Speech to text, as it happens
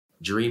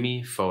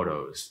Dreamy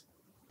photos.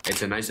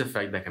 It's a nice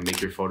effect that can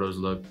make your photos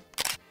look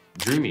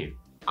dreamy.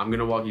 I'm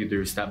gonna walk you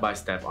through step by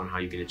step on how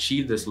you can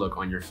achieve this look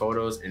on your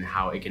photos and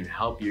how it can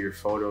help your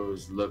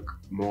photos look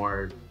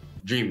more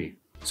dreamy.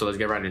 So let's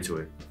get right into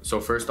it. So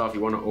first off, you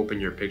want to open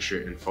your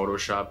picture in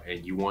Photoshop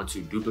and you want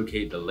to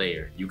duplicate the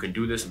layer. You can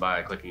do this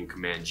by clicking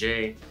Command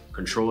J,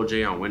 Control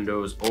J on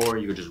Windows, or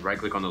you could just right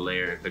click on the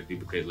layer and click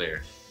duplicate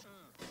layer.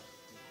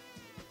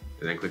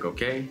 And then click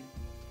OK.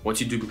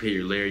 Once you duplicate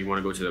your layer, you want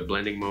to go to the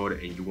blending mode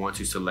and you want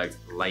to select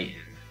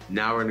lighten.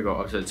 Now we're gonna go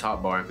up to the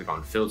top bar and click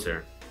on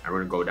filter. And we're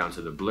gonna go down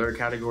to the blur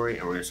category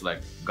and we're gonna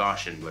select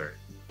Gaussian blur.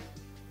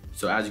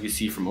 So as you can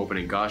see from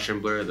opening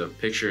Gaussian blur, the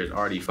picture is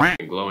already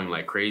fucking glowing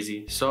like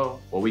crazy. So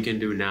what we can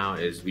do now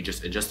is we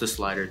just adjust the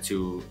slider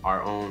to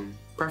our own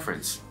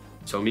preference.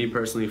 So me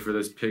personally for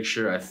this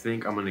picture, I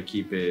think I'm gonna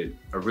keep it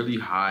a really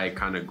high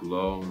kind of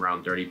glow,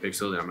 around 30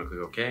 pixels, and I'm gonna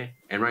click OK.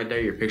 And right there,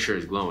 your picture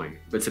is glowing.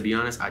 But to be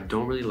honest, I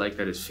don't really like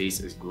that his face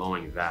is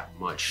glowing that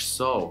much.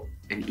 So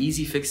an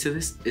easy fix to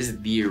this is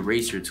the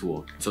eraser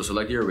tool. So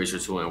select your eraser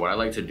tool, and what I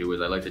like to do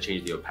is I like to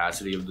change the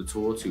opacity of the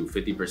tool to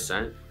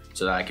 50%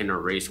 so that I can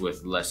erase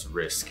with less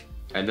risk.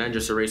 And then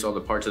just erase all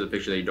the parts of the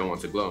picture that you don't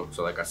want to glow.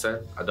 So like I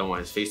said, I don't want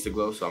his face to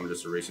glow, so I'm gonna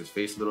just erase his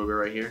face a little bit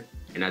right here.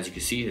 And as you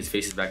can see, his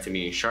face is back to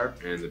being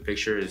sharp and the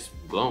picture is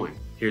glowing.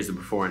 Here's the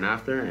before and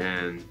after,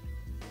 and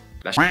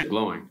that shit is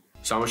glowing.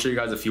 So I'm gonna show you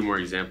guys a few more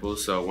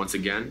examples. So once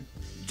again,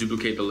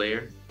 duplicate the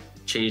layer,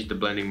 change the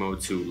blending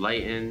mode to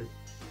lighten,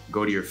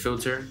 go to your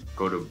filter,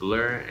 go to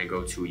blur, and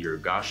go to your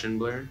Gaussian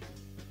blur,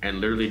 and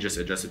literally just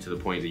adjust it to the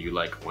point that you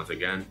like once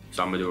again.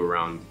 So I'm gonna do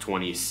around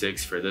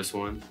 26 for this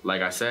one.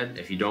 Like I said,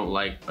 if you don't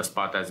like a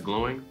spot that's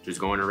glowing, just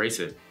go and erase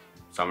it.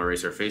 So I'm gonna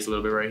erase her face a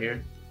little bit right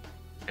here,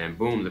 and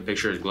boom, the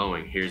picture is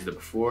glowing. Here's the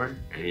before,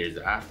 and here's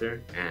the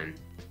after, and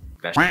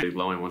that shit is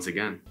glowing once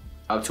again.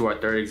 Up to our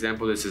third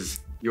example, this is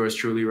yours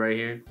truly right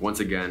here. Once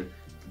again,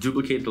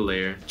 duplicate the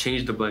layer,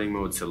 change the blending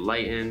mode to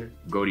lighten,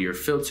 go to your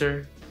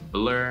filter,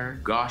 blur,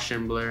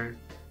 Gaussian blur,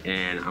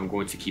 and I'm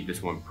going to keep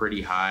this one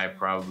pretty high,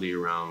 probably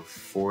around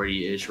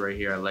 40-ish right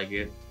here. I like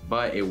it,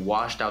 but it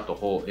washed out the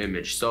whole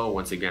image. So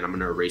once again, I'm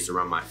gonna erase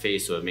around my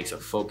face so it makes a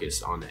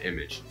focus on the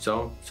image.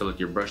 So select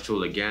your brush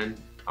tool again.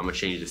 I'm gonna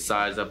change the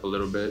size up a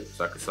little bit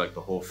so I can select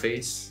the whole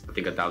face. I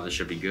think 1000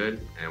 should be good.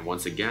 And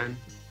once again,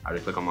 I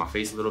just click on my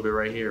face a little bit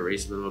right here,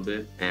 erase a little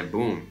bit, and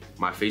boom,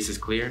 my face is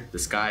clear. The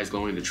sky is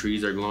glowing, the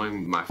trees are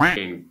glowing,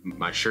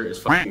 my shirt is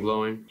fucking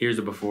glowing. Here's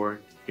the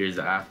before, here's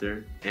the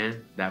after, and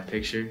that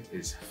picture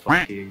is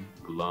fucking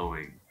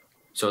glowing.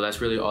 So that's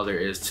really all there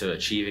is to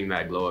achieving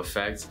that glow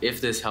effect. If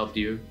this helped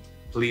you,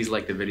 please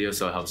like the video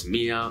so it helps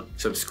me out.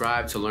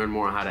 Subscribe to learn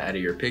more on how to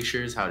edit your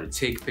pictures, how to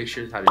take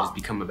pictures, how to just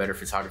become a better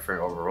photographer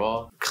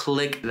overall.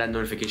 Click that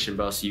notification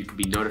bell so you can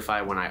be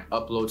notified when I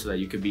upload so that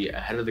you could be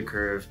ahead of the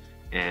curve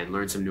and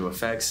learn some new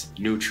effects,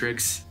 new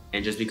tricks,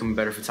 and just become a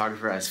better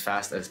photographer as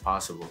fast as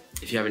possible.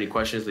 If you have any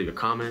questions, leave a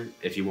comment.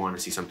 If you want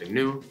to see something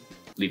new,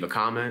 leave a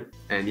comment.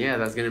 And yeah,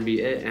 that's gonna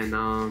be it.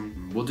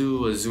 And we'll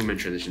do a zoom in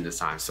transition this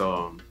time.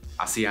 So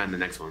I'll see you in the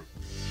next one.